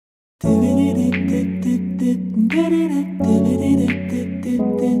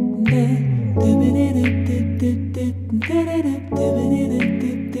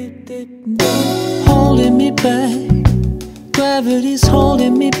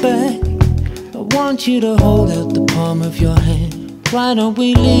want you to hold out the palm of your hand. Why don't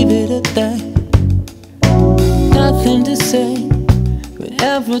we leave it at that? Nothing to say when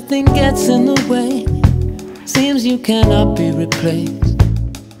everything gets in the way. Seems you cannot be replaced,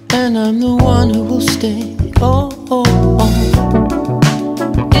 and I'm the one who will stay. Oh, oh, oh.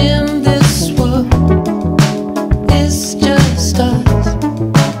 In this world, it's just us.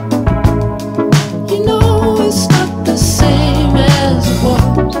 You know it's not the same as it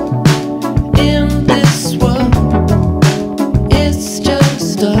was. In this world, it's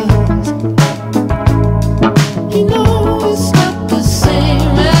just us. You know it's not the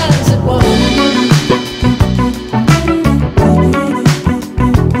same as it was.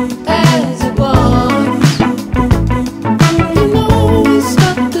 As it was. You know it's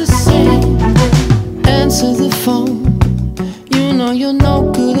not the same. Answer the phone. You know you're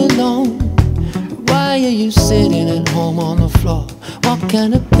no good alone. Why are you sitting at home on the floor? What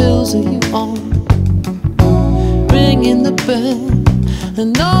kind of pills are you on? Ringing the bell,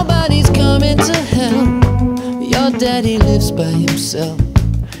 and nobody's coming to help. Your daddy lives by himself.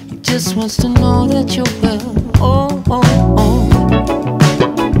 He just wants to know that you're well. Oh, oh, oh.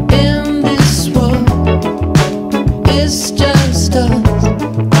 In this world, it's just us.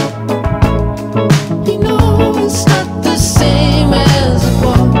 You know it's not the same as it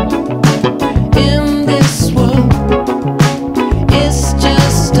was. In this world, it's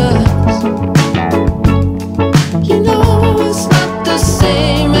just us. You know it's not the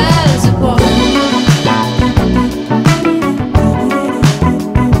same as it was.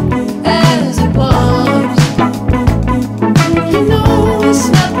 As it was. You know it's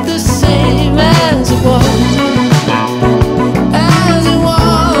not the same as it was. As it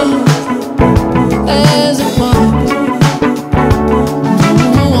was. As it was.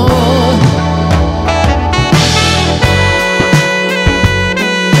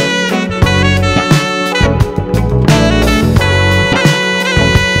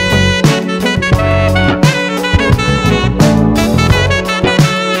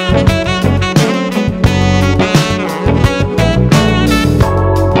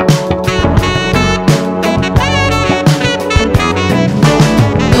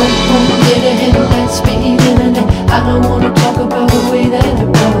 I don't wanna talk about the way that it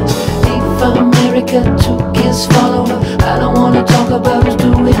was. If America took his follower, I don't wanna talk about who's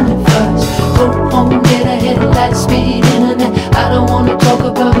doing it first. Go home, get ahead, light speed internet. I don't wanna talk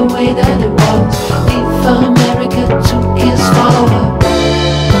about the way that it was. If America